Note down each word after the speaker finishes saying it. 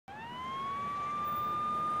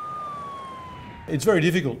It's very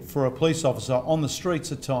difficult for a police officer on the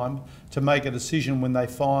streets at time to make a decision when they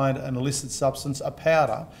find an illicit substance, a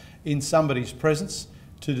powder, in somebody's presence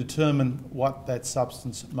to determine what that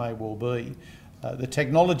substance may well be. The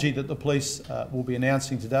technology that the police will be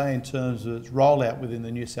announcing today in terms of its rollout within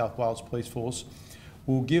the New South Wales Police Force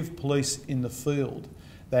will give police in the field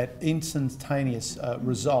that instantaneous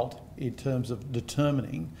result in terms of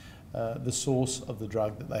determining the source of the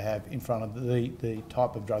drug that they have in front of them, the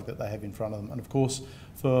type of drug that they have in front of them. And of course,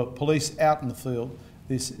 for police out in the field,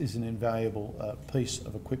 this is an invaluable piece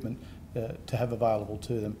of equipment to have available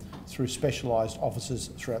to them through specialised officers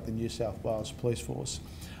throughout the New South Wales Police Force.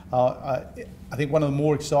 I think one of the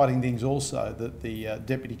more exciting things also that the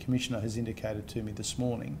Deputy Commissioner has indicated to me this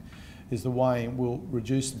morning is the way it will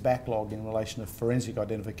reduce the backlog in relation to forensic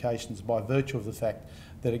identifications by virtue of the fact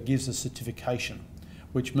that it gives a certification,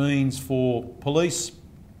 which means for police,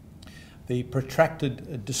 the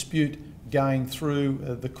protracted dispute going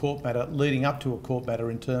through the court matter, leading up to a court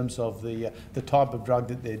matter in terms of the type of drug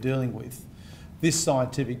that they're dealing with, this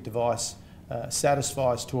scientific device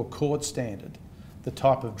satisfies to a court standard the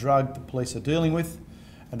type of drug the police are dealing with,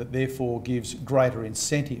 and it therefore gives greater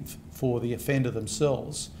incentive for the offender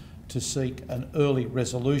themselves to seek an early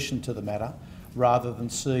resolution to the matter rather than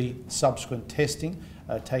see subsequent testing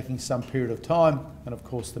taking some period of time, and of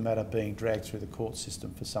course the matter being dragged through the court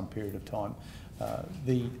system for some period of time.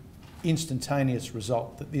 The instantaneous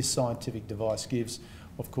result that this scientific device gives,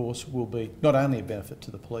 of course, will be not only a benefit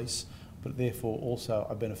to the police, but therefore also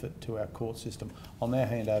a benefit to our court system. I'll now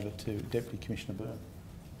hand over to Deputy Commissioner Byrne.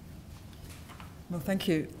 Well, thank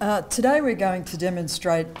you. Today we're going to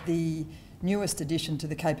demonstrate the newest addition to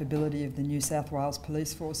the capability of the New South Wales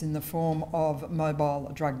Police Force in the form of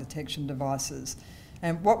mobile drug detection devices.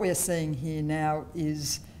 And what we are seeing here now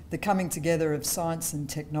is the coming together of science and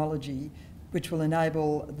technology, which will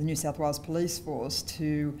enable the New South Wales Police Force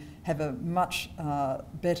to have a much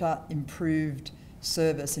better, improved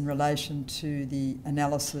service in relation to the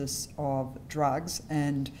analysis of drugs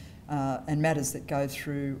and matters that go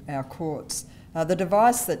through our courts. The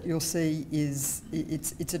device that you'll see is,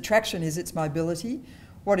 its attraction is its mobility.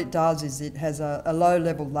 What it does is it has a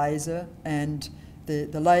low-level laser, and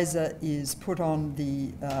the laser is put on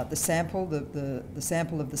the sample, the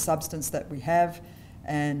sample of the substance that we have,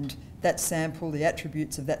 and that sample, the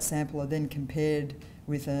attributes of that sample are then compared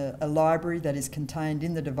with a library that is contained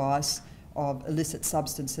in the device of illicit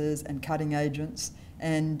substances and cutting agents.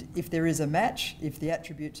 And if there is a match, if the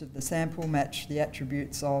attributes of the sample match the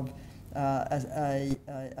attributes of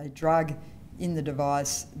a drug in the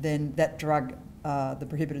device, then that drug, the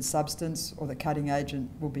prohibited substance or the cutting agent,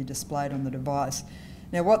 will be displayed on the device.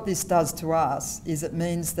 Now, what this does to us is it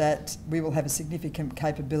means that we will have a significant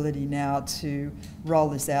capability now to roll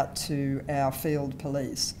this out to our field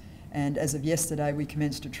police. And as of yesterday, we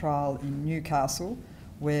commenced a trial in Newcastle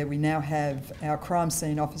where we now have our crime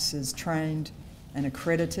scene officers trained and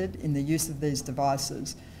accredited in the use of these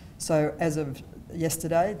devices. So as of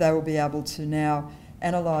yesterday, they will be able to now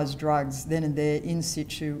analyse drugs then and there in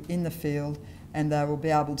situ in the field, and they will be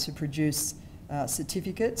able to produce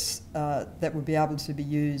certificates that will be able to be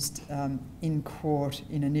used in court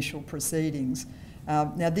in initial proceedings.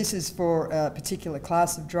 Now, this is for a particular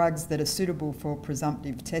class of drugs that are suitable for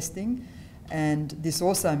presumptive testing, and this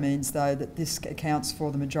also means, though, that this accounts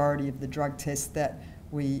for the majority of the drug tests that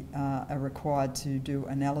we are required to do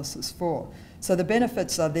analysis for. So the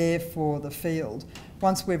benefits are there for the field.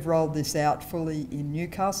 Once we've rolled this out fully in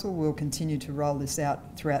Newcastle, we'll continue to roll this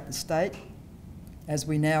out throughout the state, as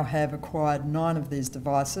we now have acquired 9 of these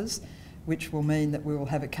devices, which will mean that we will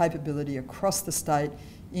have a capability across the state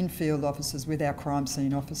in field officers with our crime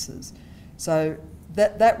scene officers. So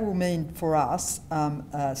that will mean for us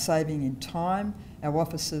saving in time. Our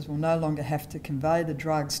officers will no longer have to convey the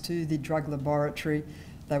drugs to the drug laboratory.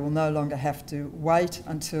 They will no longer have to wait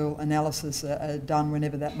until analysis are done,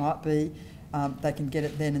 whenever that might be. They can get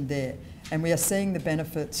it then and there. And we are seeing the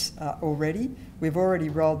benefits already. We've already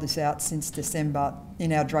rolled this out since December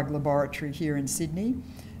in our drug laboratory here in Sydney,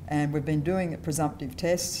 and we've been doing presumptive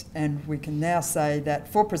tests, and we can now say that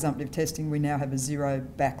for presumptive testing we now have a 0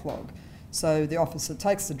 backlog. So the officer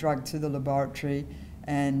takes the drug to the laboratory,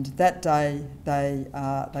 and that day they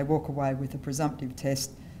walk away with a presumptive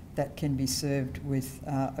test that can be served with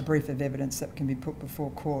a brief of evidence that can be put before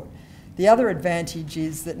court. The other advantage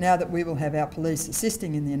is that now that we will have our police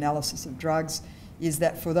assisting in the analysis of drugs, is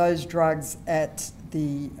that for those drugs at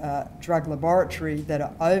the drug laboratory that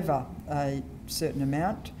are over a certain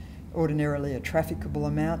amount, ordinarily a trafficable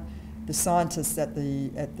amount, the scientists at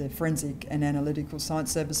the forensic and analytical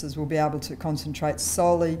science services will be able to concentrate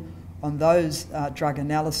solely on those drug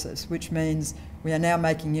analysis, which means we are now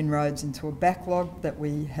making inroads into a backlog that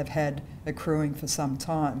we have had accruing for some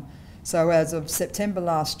time. So as of September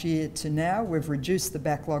last year to now, we've reduced the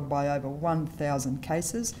backlog by over 1,000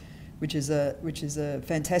 cases, which is a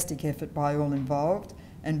fantastic effort by all involved,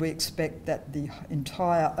 and we expect that the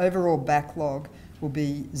entire overall backlog will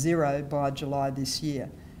be zero by July this year.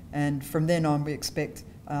 And from then on, we expect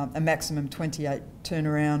a maximum 28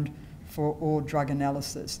 turnaround for all drug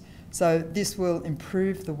analysis. So this will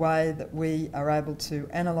improve the way that we are able to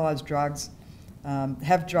analyse drugs,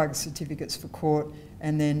 have drug certificates for court,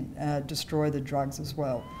 and then destroy the drugs as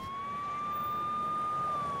well.